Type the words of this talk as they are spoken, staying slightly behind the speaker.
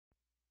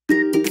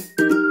Kia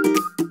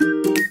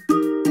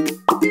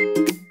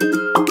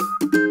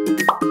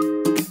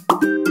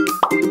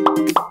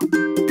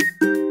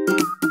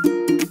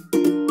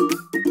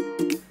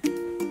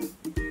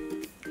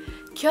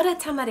ora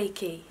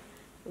tamariki.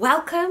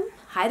 Welcome,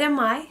 haere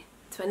mai,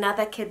 to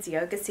another kids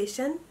yoga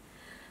session.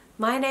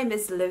 My name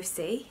is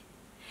Lucy,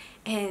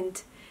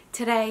 and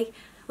today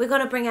we're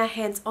going to bring our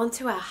hands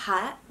onto our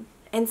heart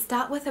and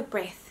start with a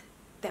breath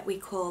that we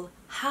call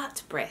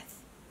heart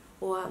breath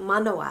or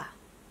manawa.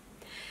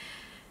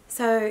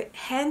 So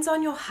hands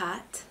on your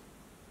heart.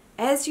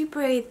 As you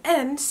breathe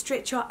in,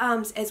 stretch your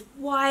arms as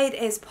wide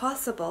as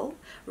possible,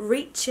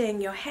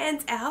 reaching your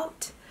hands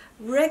out,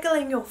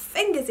 wriggling your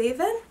fingers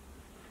even.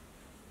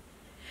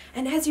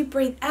 And as you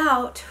breathe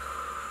out,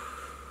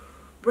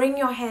 bring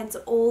your hands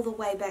all the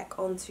way back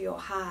onto your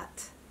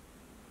heart.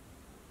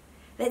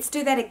 Let's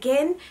do that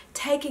again,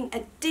 taking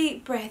a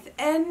deep breath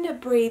in.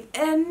 Breathe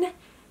in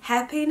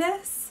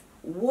happiness,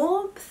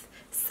 warmth,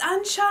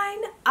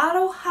 sunshine,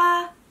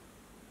 aroha.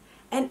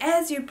 And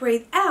as you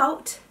breathe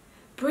out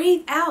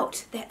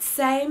that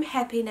same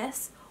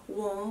happiness,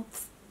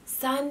 warmth,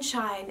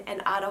 sunshine, and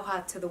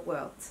aroha to the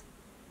world.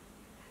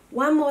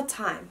 One more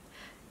time.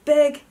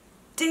 Big,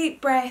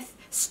 deep breath.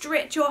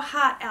 Stretch your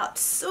heart out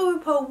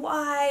super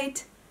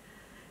wide.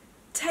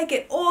 Take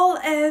it all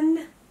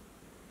in.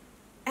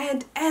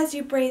 And as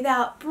you breathe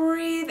out,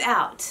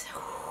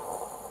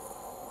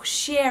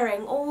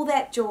 sharing all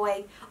that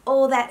joy,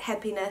 all that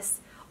happiness,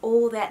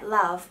 all that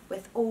love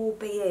with all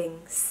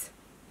beings.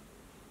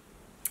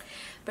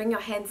 Bring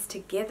your hands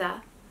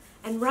together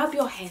and rub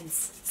your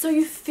hands so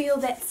you feel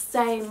that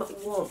same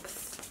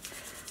warmth.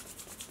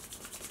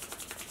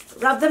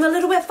 Rub them a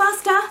little bit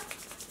faster.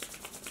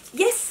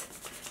 Yes.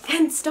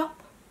 And stop.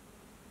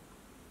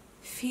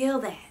 Feel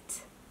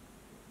that.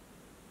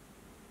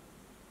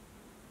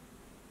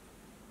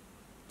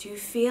 Do you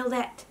feel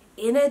that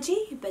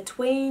energy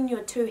between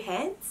your two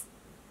hands?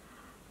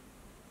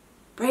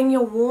 Bring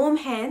your warm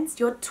hands,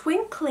 your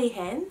twinkly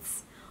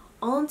hands,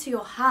 onto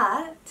your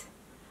heart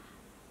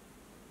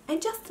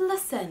and just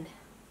listen.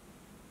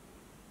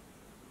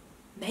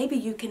 Maybe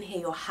you can hear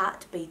your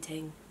heart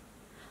beating.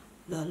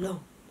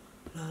 La-lum,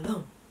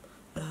 la-lum,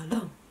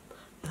 la-lum,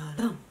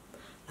 la-lum.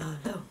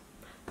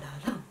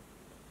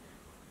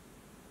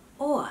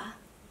 Or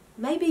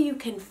maybe you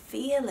can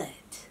feel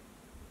it.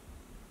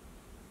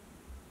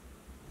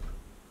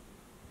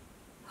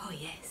 Oh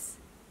yes,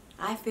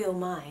 I feel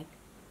mine.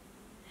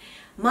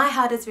 My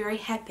heart is very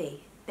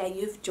happy that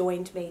you've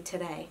joined me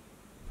today.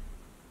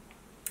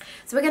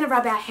 So we're going to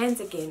rub our hands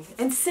again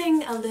and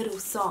sing a little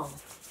song.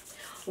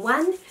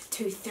 1,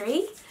 2,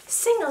 3,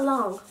 sing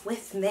along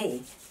with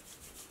me.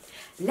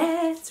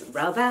 Let's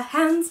rub our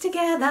hands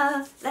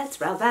together,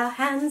 let's rub our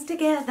hands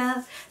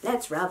together,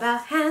 let's rub our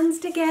hands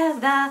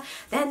together,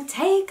 then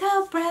take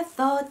a breath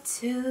or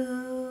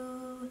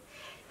two.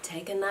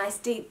 Take a nice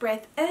deep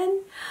breath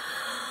in,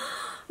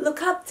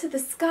 look up to the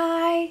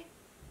sky,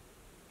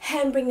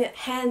 and bring your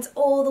hands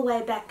all the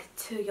way back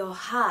to your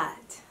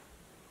heart.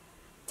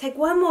 Take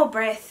one more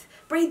breath,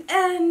 breathe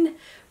in,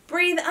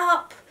 breathe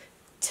up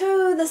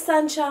to the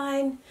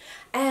sunshine,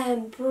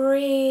 and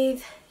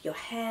breathe your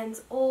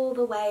hands all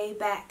the way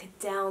back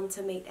down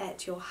to meet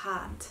at your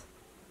heart.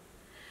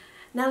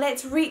 Now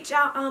let's reach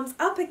our arms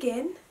up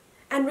again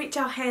and reach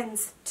our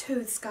hands to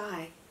the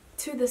sky,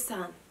 to the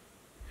sun.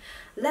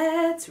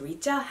 Let's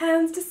reach our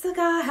hands to the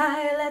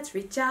sky, let's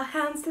reach our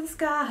hands to the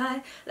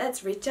sky,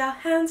 let's reach our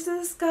hands to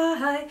the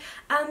sky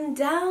and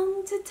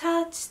down to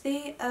touch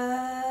the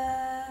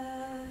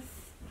earth.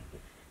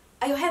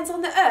 Are your hands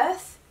on the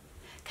earth?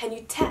 Can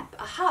you tap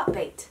a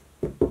heartbeat?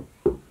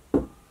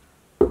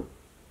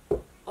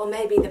 Or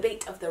maybe the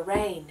beat of the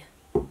rain.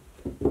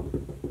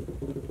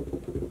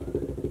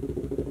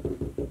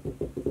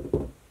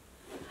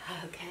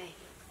 Okay.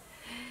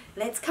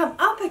 Let's come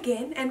up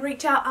again and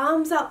reach our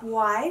arms up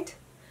wide,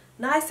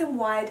 nice and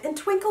wide, and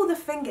twinkle the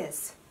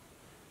fingers.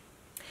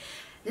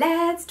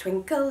 Let's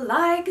twinkle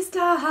like a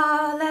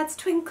star, let's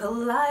twinkle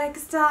like a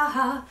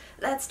star,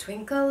 let's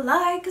twinkle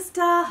like a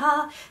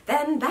star,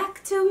 then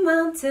back to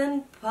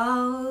mountain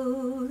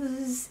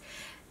pose.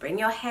 Bring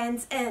your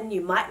hands in.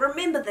 You might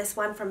remember this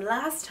one from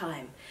last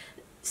time.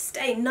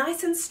 Stay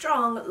nice and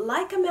strong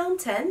like a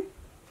mountain.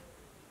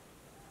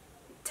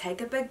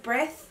 Take a big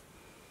breath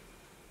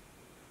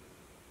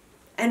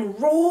and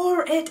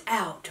roar it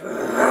out.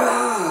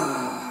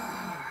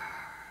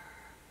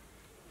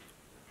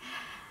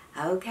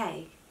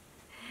 Okay,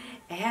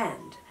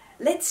 and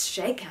let's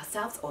shake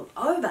ourselves all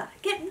over.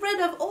 Get rid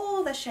of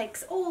all the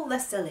shakes, all the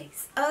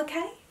sillies,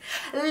 okay?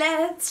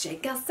 Let's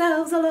shake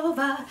ourselves all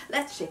over.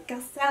 Let's shake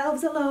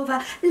ourselves all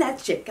over.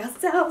 Let's shake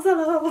ourselves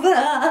all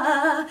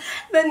over.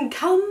 Then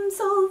come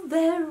so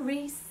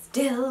very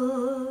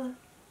still.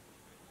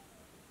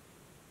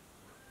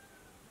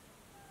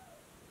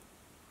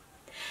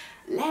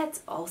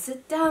 Let's all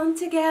sit down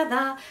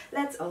together.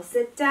 Let's all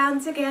sit down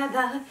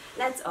together.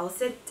 Let's all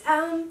sit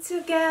down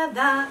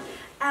together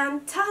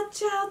and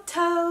touch our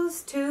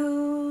toes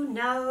to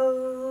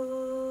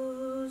nose.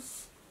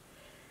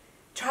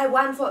 Try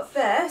one foot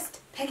first.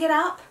 Pick it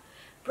up.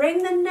 Bring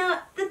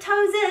the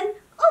toes in.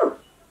 Oh,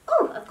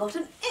 I've got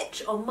an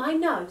itch on my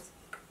nose.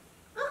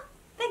 Oh,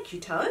 thank you,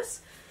 toes.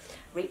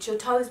 Reach your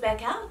toes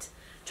back out.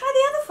 Try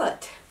the other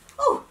foot.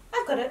 Oh,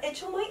 I've got an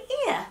itch on my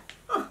ear.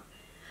 Oh,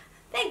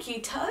 thank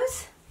you,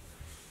 toes.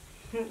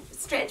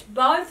 Stretch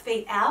both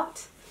feet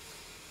out.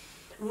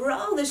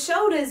 Roll the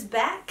shoulders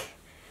back.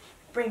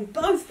 Bring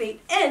both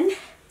feet in.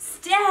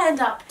 Stand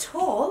up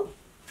tall.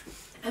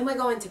 And we're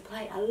going to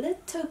play a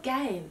little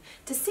game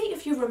to see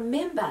if you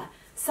remember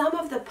some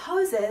of the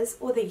poses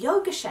or the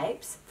yoga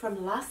shapes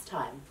from last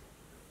time.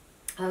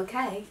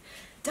 Okay,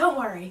 don't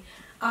worry,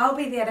 I'll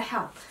be there to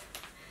help.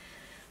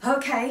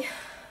 Okay,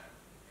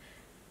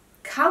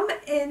 come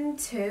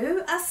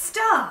into a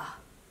star.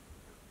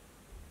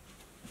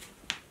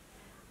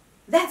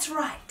 That's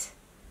right.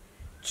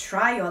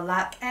 Try your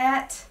luck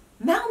at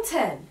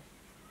mountain.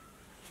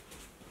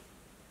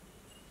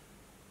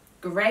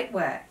 Great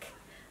work.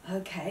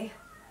 Okay,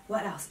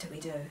 what else do we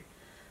do?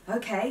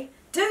 Okay,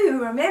 do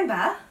you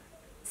remember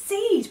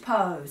seed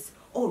pose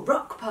or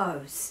rock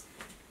pose?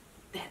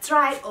 That's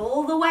right,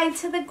 all the way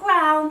to the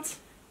ground.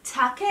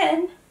 Tuck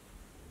in.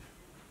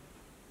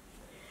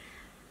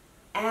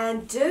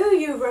 And do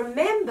you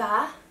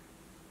remember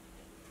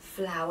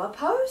flower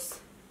pose?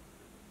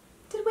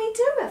 Did we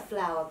do a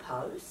flower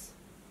pose?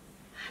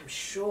 I'm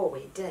sure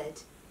we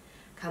did.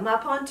 Come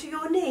up onto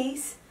your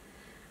knees.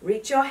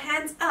 Reach your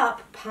hands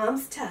up,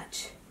 palms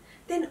touch.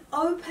 Then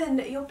open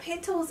your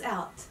petals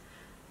out.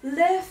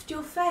 Lift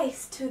your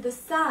face to the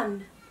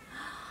sun.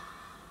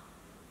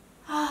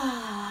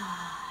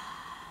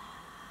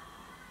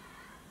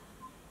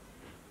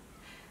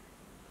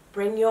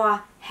 Bring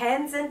your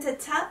hands into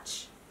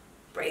touch.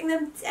 Bring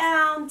them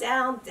down,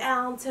 down,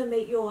 down to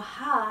meet your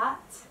heart.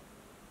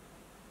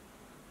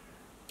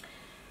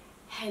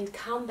 And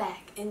come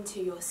back into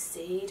your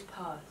seed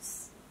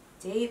pose,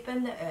 deep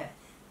in the earth.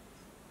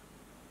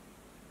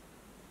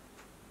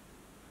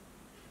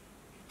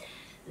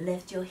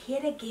 Lift your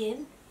head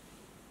again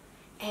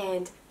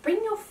and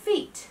bring your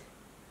feet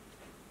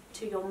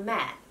to your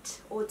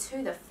mat or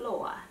to the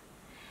floor.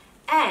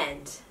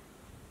 And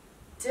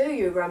do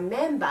you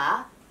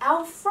remember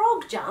our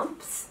frog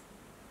jumps?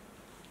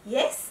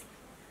 Yes,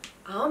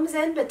 arms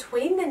in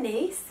between the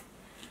knees,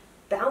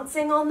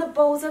 bouncing on the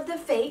balls of the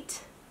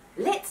feet.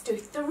 Let's do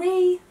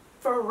 3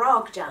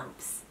 frog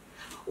jumps.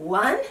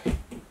 1,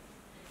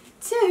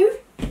 2,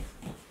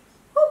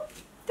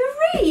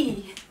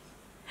 3.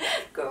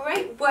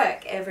 Great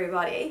work,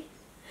 everybody.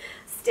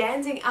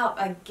 Standing up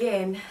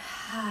again.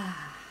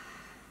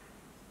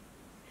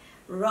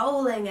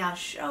 Rolling our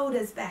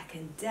shoulders back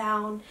and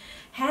down,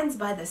 hands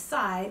by the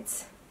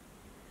sides.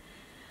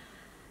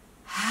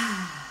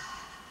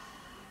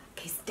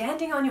 Okay,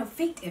 standing on your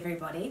feet,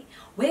 everybody.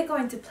 We're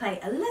going to play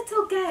a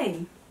little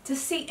game to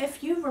see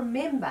if you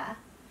remember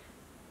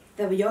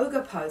the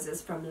yoga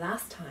poses from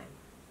last time.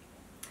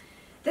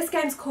 This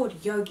game's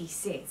called Yogi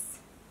Says.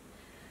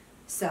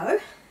 So,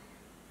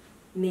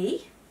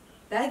 me,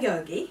 the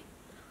yogi,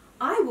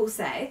 I will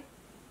say,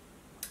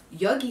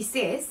 Yogi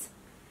says,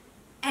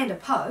 and a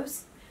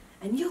pose,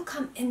 and you'll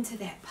come into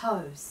that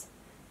pose.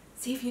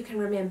 See if you can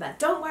remember.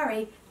 Don't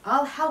worry,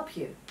 I'll help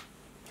you.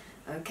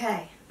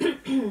 Okay.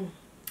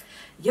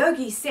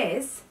 Yogi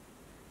says,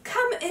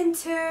 come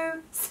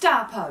into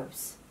star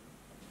pose.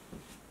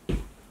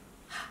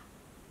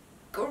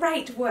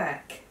 Great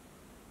work.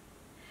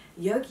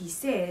 Yogi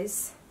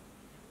says,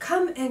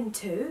 come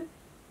into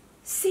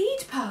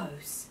seed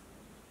pose.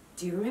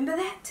 Do you remember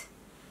that?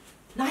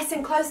 Nice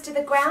and close to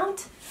the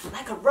ground,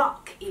 like a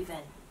rock even.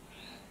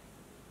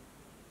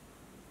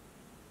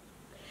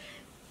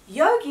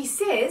 Yogi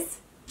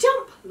says,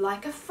 jump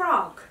like a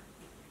frog.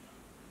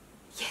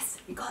 Yes,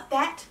 we got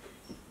that.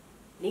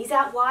 Knees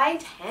out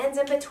wide, hands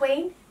in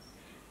between.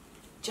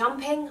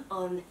 Jumping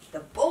on the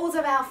balls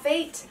of our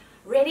feet.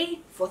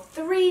 Ready for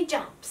 3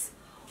 jumps.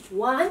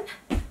 1,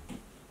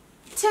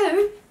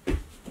 2,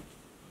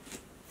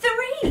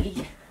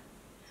 3.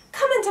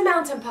 Come into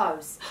mountain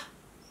pose.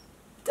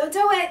 Don't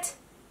do it.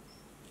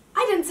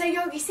 I didn't say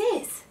Yogi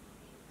says.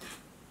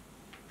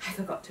 I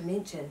forgot to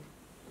mention.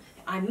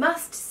 I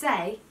must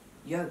say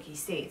Yogi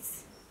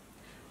says.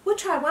 We'll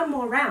try one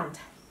more round.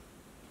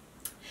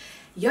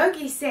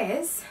 Yogi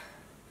says,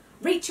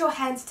 reach your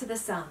hands to the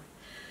sun.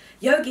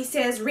 Yogi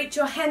says, reach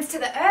your hands to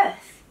the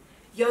earth.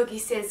 Yogi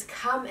says,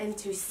 come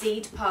into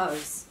seed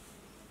pose.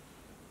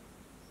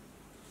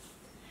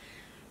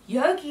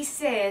 Yogi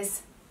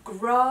says,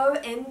 grow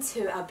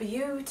into a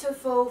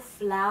beautiful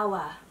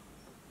flower.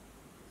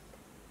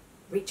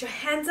 Reach your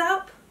hands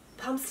up,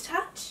 palms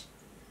touch.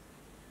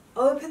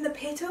 Open the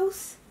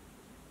petals.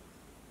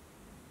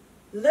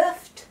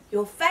 Lift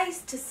your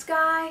face to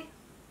sky.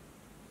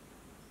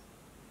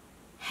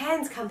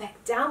 Hands come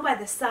back down by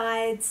the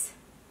sides.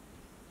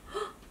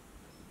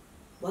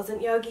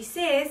 Wasn't Yogi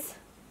says,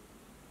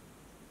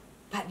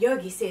 but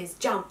Yogi says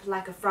jump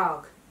like a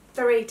frog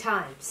 3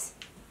 times.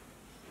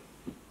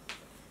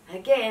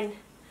 Again,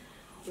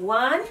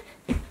 1,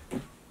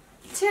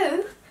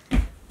 2,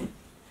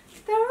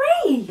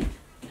 3.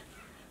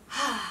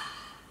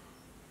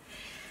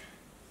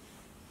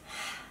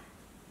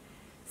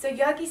 So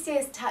Yogi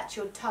says touch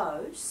your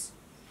toes.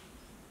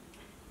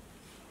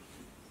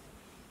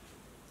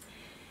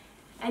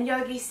 And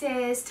Yogi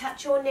says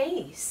touch your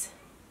knees.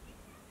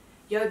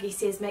 Yogi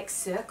says make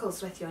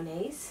circles with your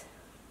knees.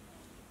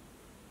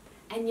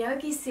 And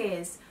Yogi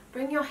says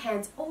bring your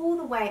hands all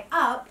the way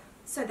up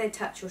so they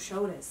touch your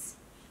shoulders.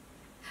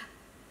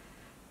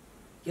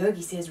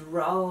 Yogi says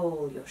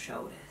roll your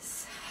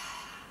shoulders.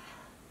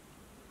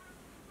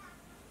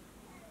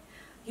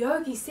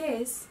 Yogi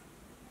says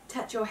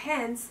touch your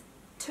hands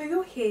to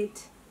your head,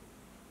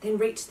 then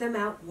reach them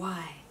out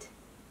wide.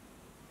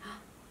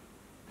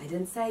 I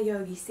didn't say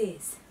Yogi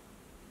says.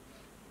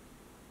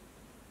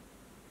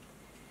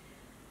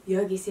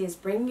 Yogi says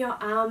bring your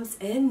arms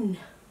in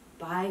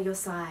by your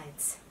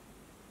sides.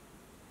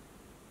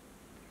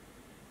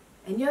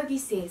 And Yogi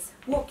says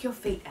walk your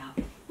feet out,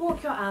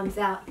 walk your arms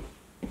out,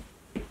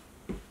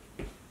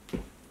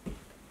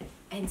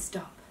 and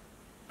stop,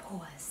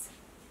 pause.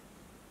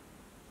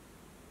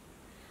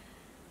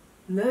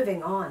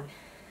 Moving on,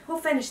 we'll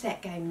finish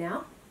that game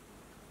now.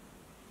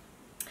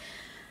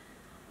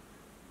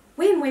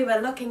 When we were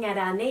looking at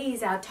our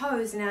knees, our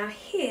toes and our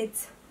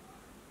heads,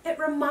 it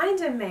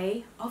reminded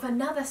me of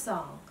another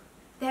song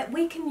that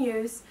we can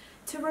use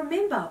to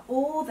remember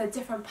all the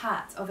different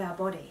parts of our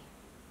body.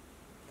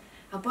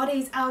 Our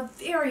bodies are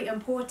very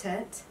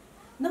important,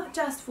 not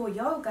just for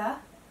yoga,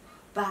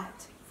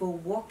 but for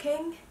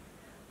walking,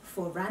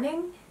 for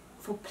running,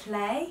 for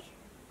play,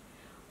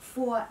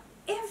 for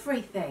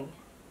everything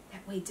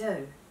that we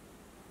do.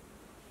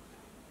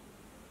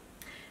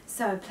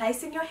 So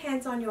placing your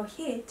hands on your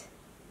head,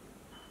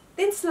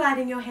 then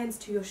sliding your hands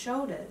to your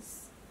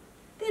shoulders,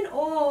 then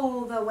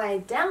all the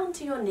way down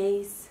to your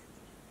knees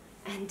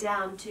and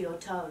down to your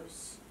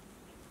toes.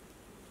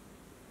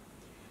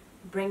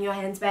 Bring your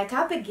hands back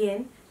up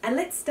again and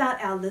let's start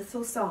our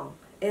little song.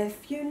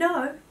 If you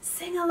know,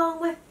 sing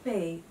along with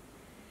me.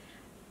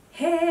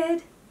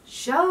 Head,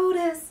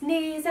 shoulders,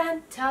 knees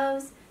and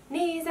toes,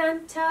 knees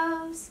and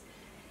toes.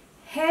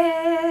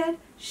 Head,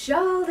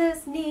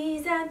 shoulders,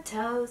 knees and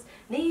toes,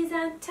 knees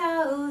and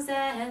toes,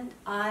 and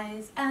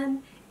eyes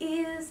and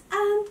ears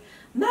and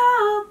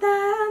mouth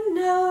and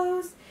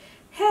nose.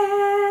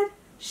 Head,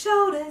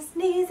 shoulders,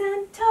 knees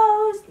and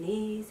toes,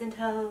 knees and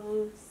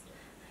toes.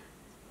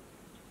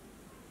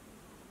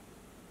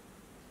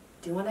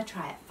 Do you want to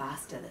try it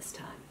faster this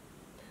time?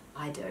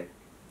 I do.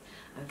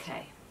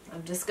 Okay,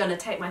 I'm just going to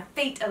take my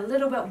feet a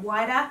little bit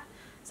wider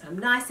so I'm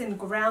nice and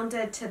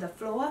grounded to the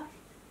floor.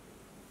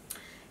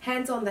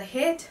 Hands on the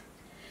head.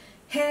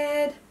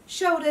 Head,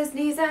 shoulders,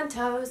 knees and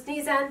toes,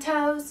 knees and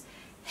toes.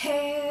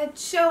 Head,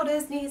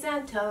 shoulders, knees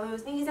and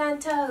toes, knees and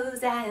toes,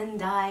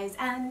 and eyes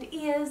and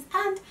ears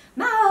and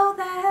mouth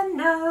and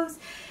nose.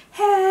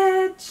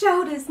 Head,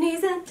 shoulders,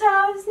 knees and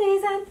toes,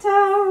 knees and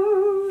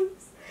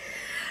toes.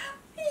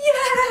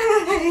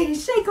 Yay!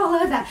 Shake all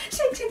over.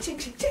 Shake, shake,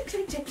 shake, shake, shake,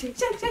 shake, shake, shake,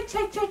 shake, shake,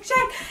 shake, shake,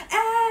 shake,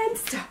 and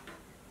stop.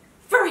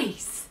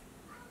 Freeze.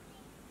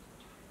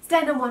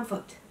 Stand on one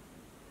foot.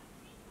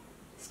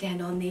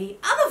 Stand on the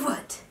other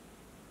foot.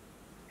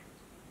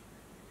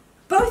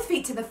 Both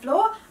feet to the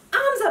floor,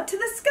 arms up to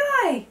the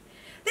sky.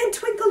 Then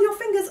twinkle your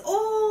fingers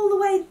all the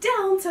way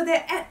down so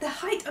they're at the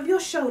height of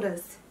your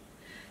shoulders.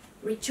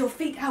 Reach your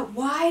feet out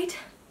wide.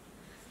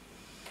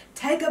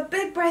 Take a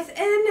big breath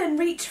in and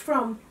reach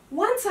from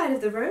one side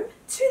of the room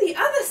to the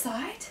other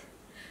side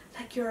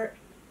like you're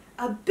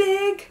a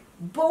big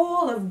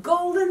ball of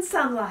golden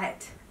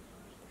sunlight.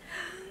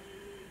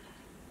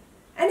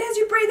 And as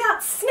you breathe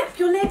out, snap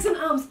your legs and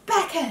arms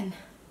back in.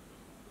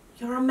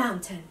 You're a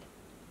mountain.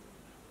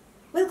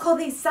 We'll call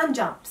these sun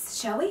jumps,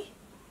 shall we?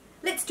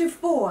 Let's do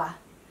 4.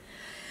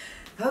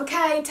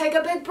 Okay, take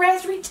a big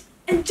breath, reach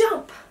and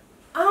jump.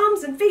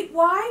 Arms and feet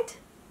wide,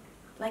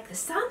 like the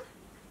sun.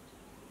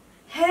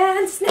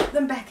 And snap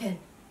them back in.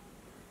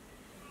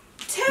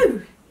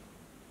 2.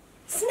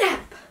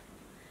 Snap.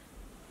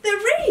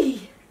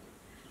 3.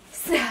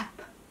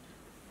 Snap.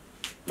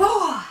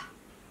 4.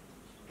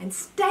 And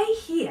stay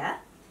here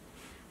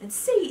and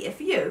see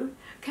if you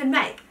can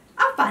make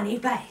a funny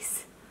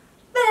face.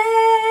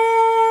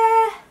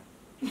 There.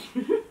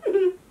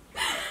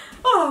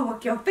 Oh,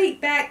 walk your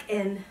feet back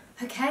in.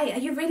 Okay, are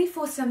you ready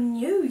for some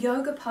new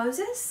yoga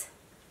poses?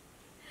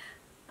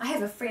 I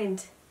have a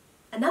friend,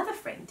 another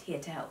friend here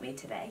to help me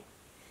today.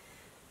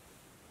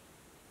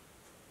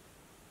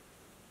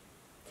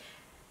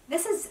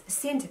 This is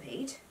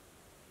centipede,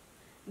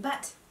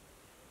 but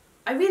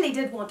I really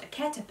did want a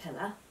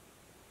caterpillar.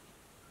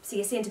 See,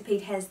 a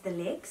centipede has the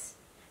legs,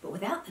 but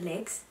without the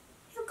legs,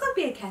 it could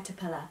be a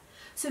caterpillar.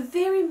 So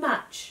very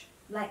much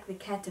like the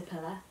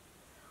caterpillar,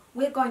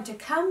 we're going to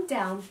come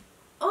down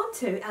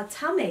onto our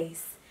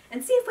tummies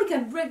and see if we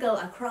can wriggle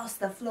across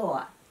the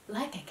floor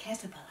like a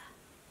caterpillar.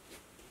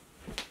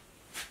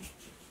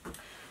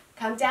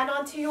 Come down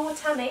onto your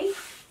tummy.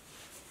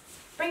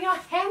 Bring your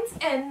hands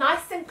in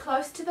nice and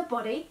close to the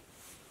body.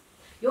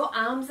 Your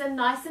arms in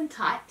nice and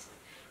tight.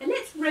 And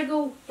let's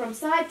wriggle from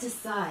side to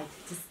side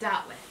to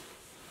start with.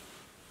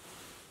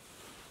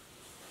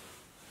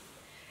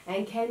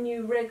 And can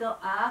you wriggle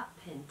up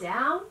and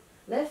down,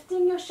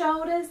 lifting your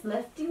shoulders,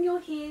 lifting your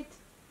head?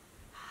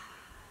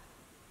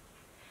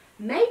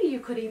 Maybe you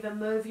could even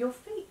move your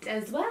feet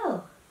as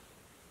well.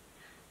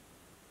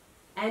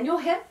 And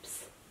your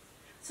hips.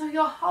 So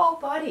your whole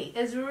body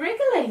is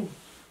wriggling.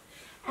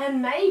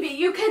 And maybe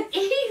you can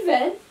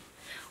even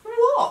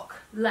walk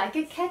like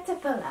a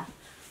caterpillar.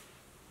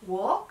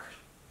 Walk.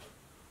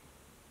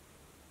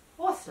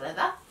 Or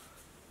slither.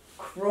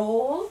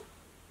 Crawl.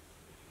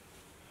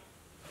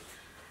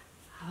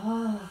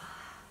 Oh.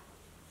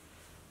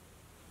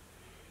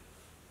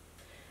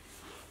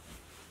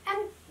 And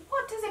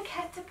what does a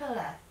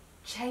caterpillar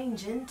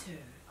change into,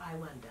 I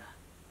wonder?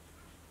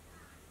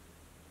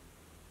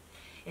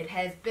 It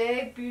has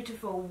big,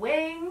 beautiful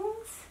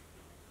wings,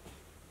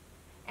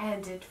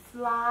 and it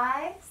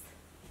flies,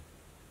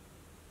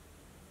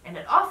 and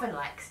it often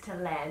likes to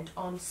land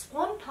on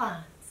swan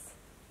plants.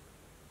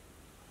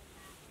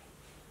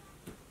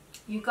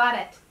 You got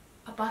it,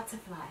 a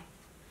butterfly.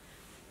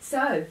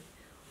 So,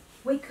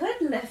 we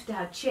could lift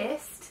our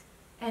chest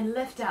and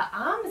lift our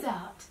arms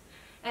out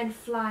and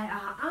fly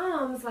our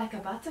arms like a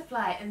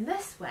butterfly in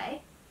this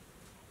way.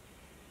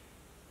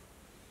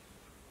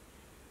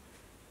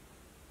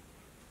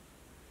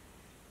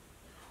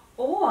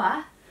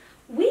 Or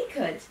we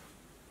could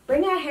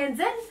bring our hands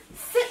in,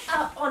 sit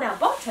up on our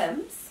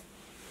bottoms,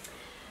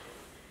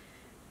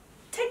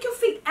 take your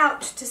feet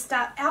out to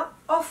start out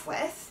off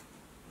with,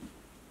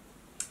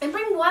 and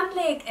bring one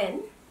leg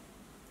in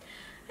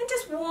and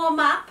just warm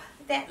up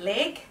that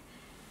leg,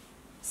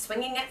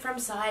 swinging it from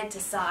side to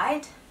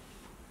side.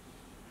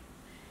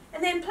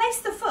 And then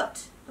place the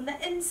foot on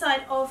the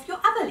inside of your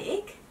other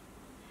leg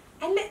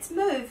and let's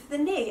move the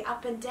knee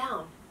up and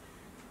down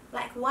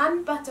like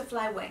one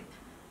butterfly wing.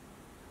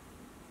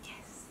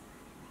 Yes.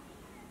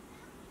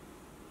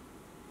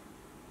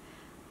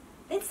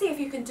 Let's see if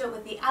you can do it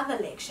with the other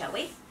leg, shall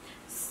we?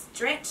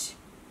 Stretch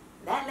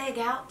that leg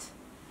out,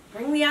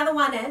 bring the other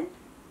one in,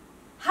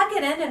 hug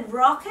it in and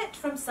rock it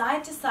from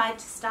side to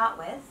start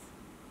with.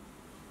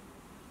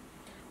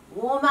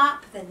 Warm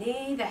up the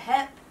knee, the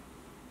hip,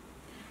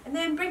 and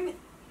then bring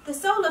the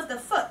sole of the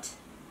foot,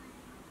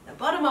 the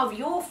bottom of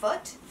your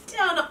foot,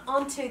 down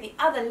onto the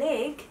other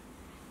leg,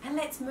 and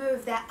let's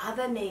move that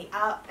other knee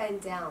up and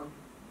down.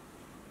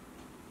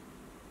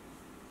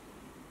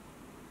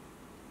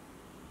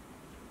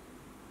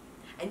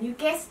 And you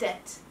guessed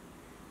it,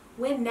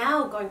 we're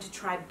now going to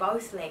try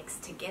both legs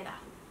together.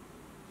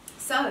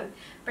 So,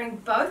 bring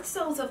both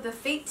soles of the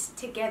feet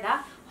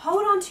together,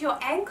 hold onto your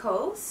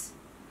ankles,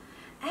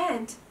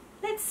 and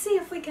let's see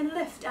if we can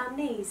lift our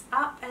knees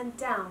up and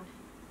down.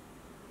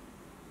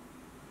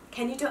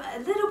 Can you do it a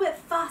little bit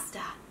faster?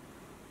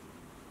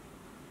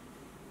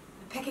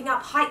 We're picking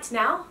up height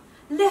now,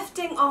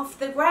 lifting off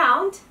the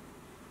ground.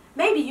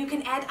 Maybe you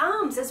can add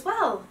arms as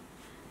well.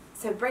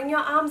 So bring your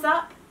arms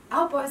up,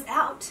 elbows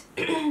out.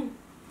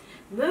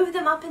 Move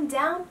them up and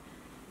down.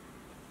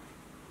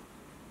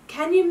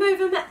 Can you move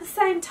them at the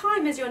same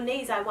time as your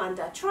knees, I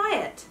wonder? Try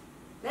it.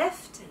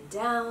 Lift and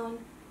down,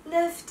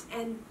 lift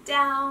and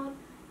down,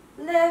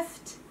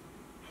 lift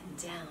and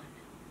down.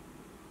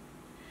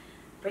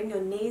 Bring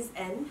your knees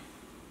in.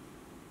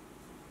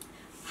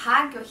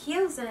 Hug your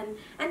heels in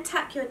and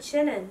tuck your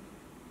chin in.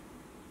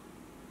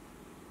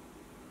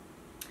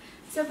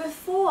 So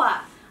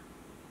before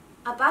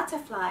a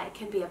butterfly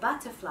can be a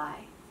butterfly,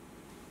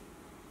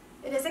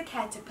 it is a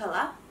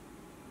caterpillar.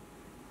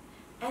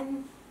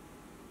 And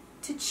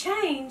to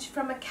change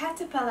from a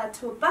caterpillar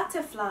to a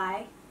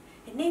butterfly,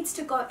 it needs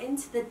to go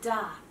into the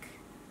dark.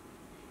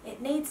 It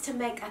needs to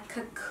make a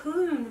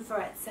cocoon for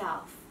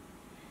itself.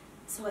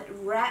 So it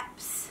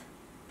wraps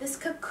this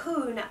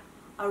cocoon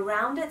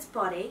around its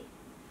body,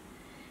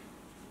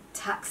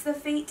 tucks the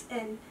feet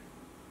in,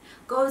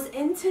 goes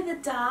into the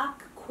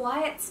dark,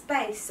 quiet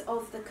space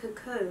of the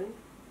cocoon,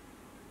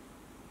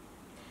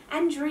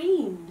 and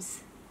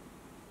dreams.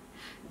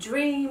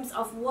 Dreams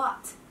of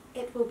what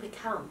it will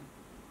become.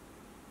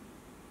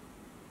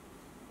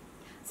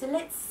 So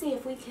let's see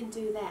if we can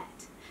do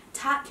that.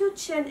 Tuck your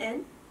chin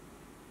in,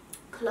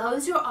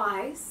 close your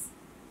eyes,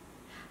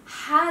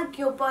 hug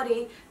your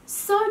body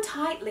so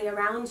tightly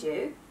around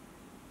you,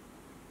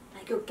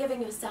 like you're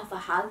giving yourself a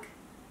hug,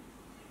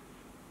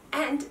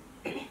 and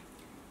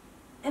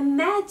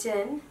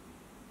imagine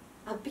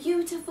a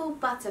beautiful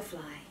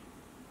butterfly.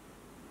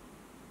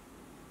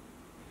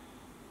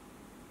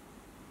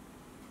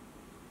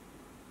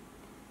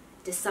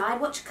 Decide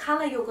which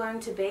color you're going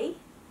to be,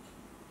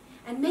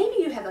 and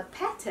maybe you have a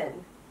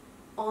pattern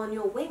on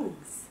your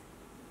wings.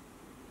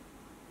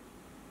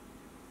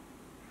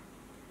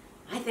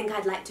 I think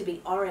I'd like to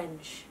be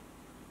orange,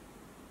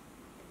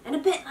 and a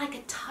bit like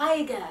a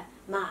tiger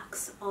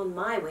marks on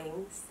my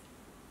wings.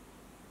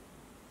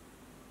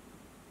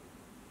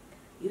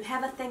 You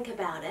have a think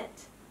about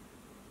it.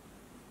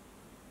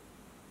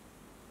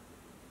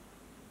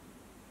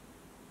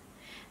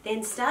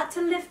 Then start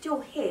to lift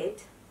your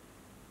head.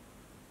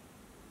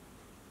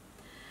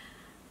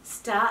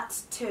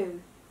 Start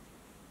to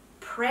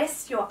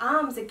press your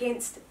arms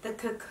against the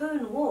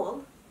cocoon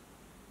wall.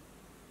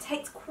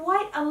 takes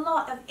quite a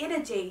lot of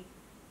energy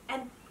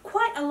and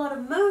quite a lot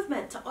of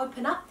movement to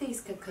open up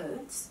these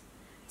cocoons.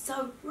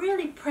 So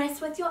really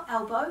press with your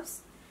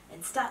elbows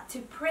and start to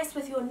press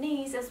with your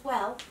knees as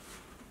well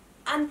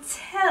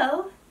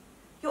until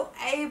you're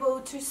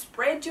able to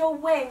spread your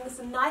wings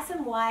nice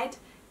and wide.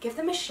 Give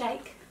them a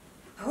shake.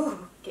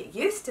 Ooh, get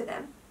used to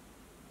them.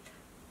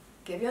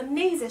 Give your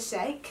knees a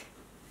shake,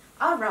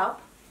 a rub,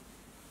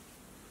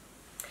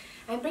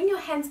 and bring your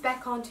hands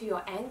back onto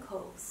your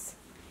ankles.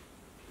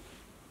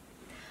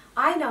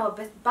 I know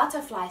a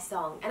butterfly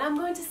song and I'm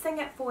going to sing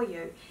it for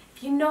you.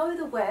 If you know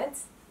the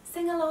words,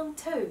 sing along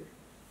too.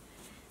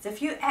 There's a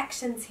few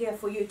actions here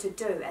for you to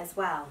do as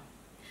well.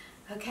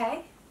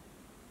 Okay?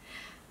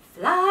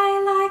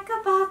 Fly like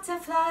a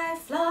butterfly,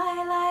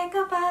 fly like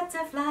a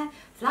butterfly,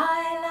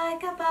 fly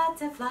like a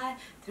butterfly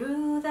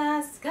through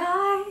the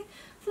sky.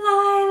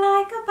 Fly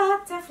like a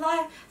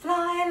butterfly,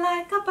 fly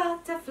like a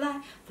butterfly,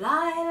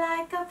 fly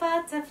like a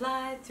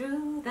butterfly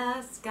through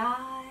the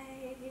sky.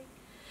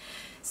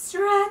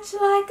 Stretch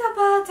like a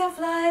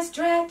butterfly,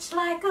 stretch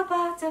like a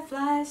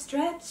butterfly,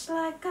 stretch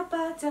like a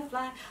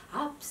butterfly,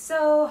 up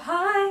so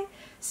high.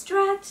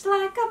 Stretch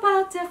like a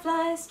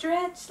butterfly,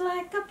 stretch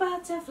like a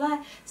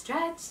butterfly,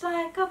 stretch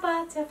like a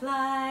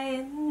butterfly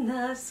in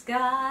the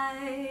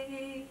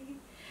sky.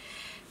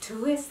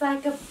 Twist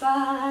like a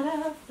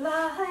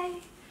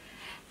butterfly,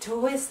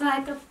 twist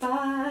like a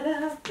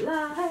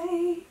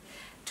butterfly,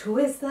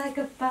 twist like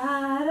a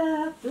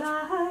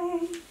butterfly.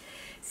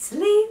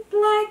 Sleep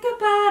like a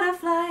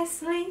butterfly,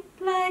 sleep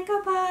like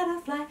a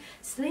butterfly,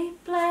 sleep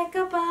like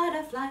a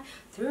butterfly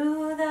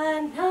through the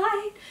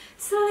night.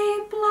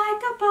 Sleep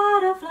like a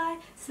butterfly,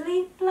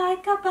 sleep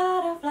like a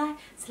butterfly,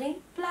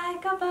 sleep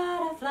like a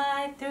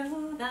butterfly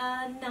through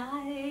the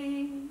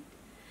night.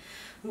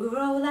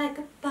 Grow like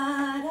a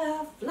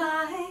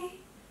butterfly,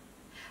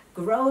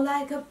 grow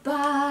like a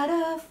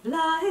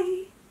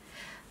butterfly,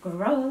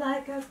 grow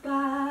like a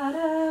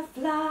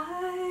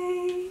butterfly.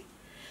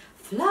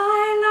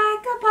 Fly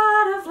like a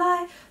butterfly,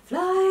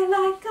 fly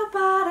like a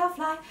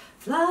butterfly,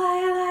 fly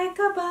like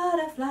a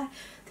butterfly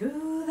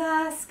through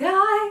the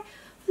sky.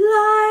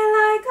 Fly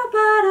like a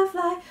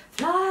butterfly,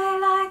 fly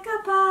like a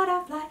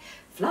butterfly,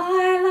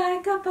 fly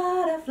like a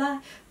butterfly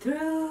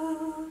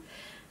through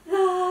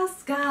the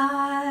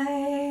sky.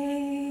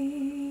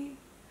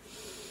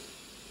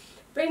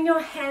 Bring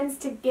your hands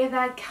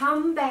together,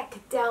 come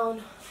back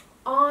down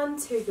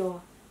onto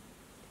your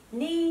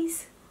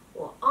knees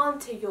or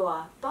onto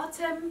your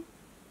bottom.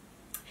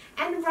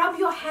 And rub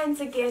your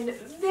hands again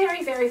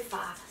very, very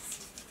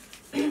fast.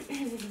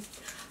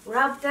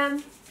 Rub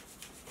them.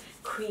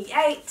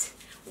 Create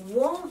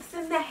warmth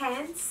in the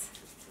hands.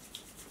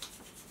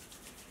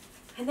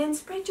 And then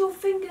spread your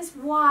fingers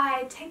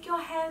wide. Take your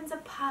hands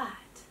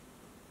apart.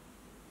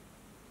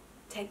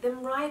 Take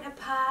them right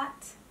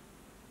apart.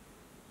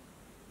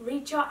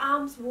 Reach your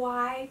arms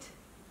wide.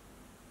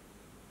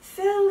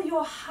 Fill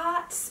your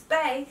heart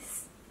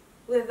space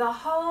with a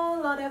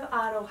whole lot of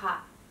aroha.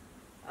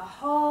 A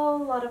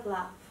whole lot of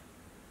love.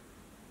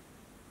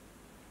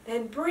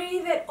 Then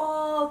breathe it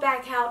all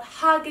back out,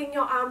 hugging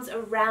your arms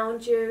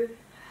around you.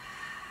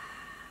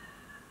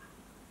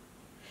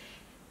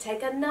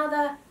 Take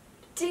another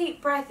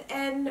deep breath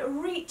in,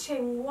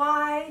 reaching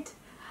wide.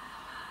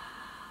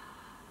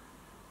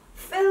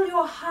 Fill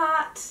your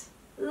heart,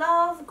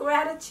 love,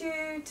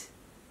 gratitude,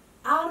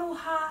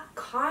 aroha,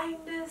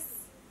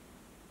 kindness,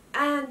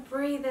 and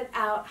breathe it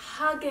out,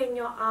 hugging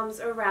your arms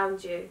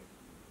around you.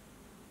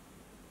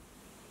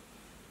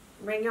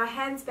 Bring your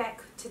hands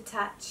back to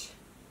touch.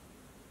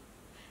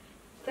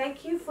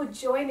 Thank you for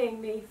joining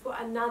me for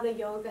another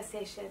yoga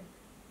session.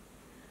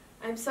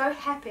 I'm so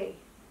happy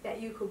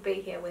that you could be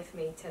here with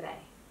me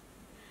today.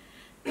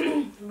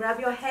 Rub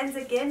your hands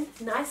again,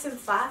 nice and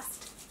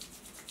fast.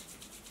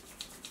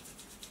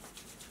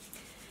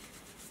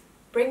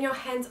 Bring your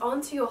hands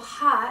onto your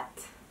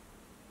heart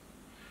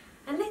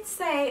and let's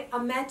say a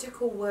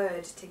magical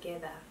word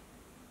together.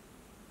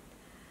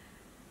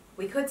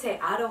 We could say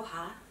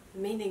aroha,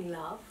 meaning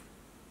love.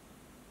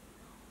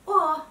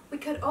 Or we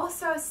could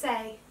also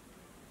say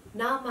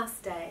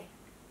namaste,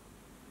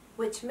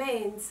 which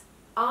means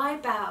I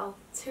bow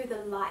to the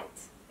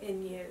light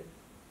in you.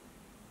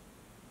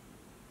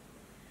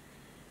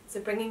 So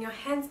bringing your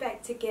hands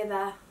back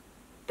together,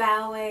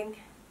 bowing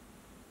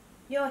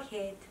your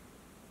head.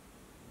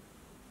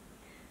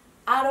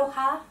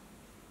 Aroha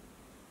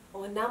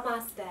or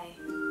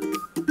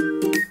namaste.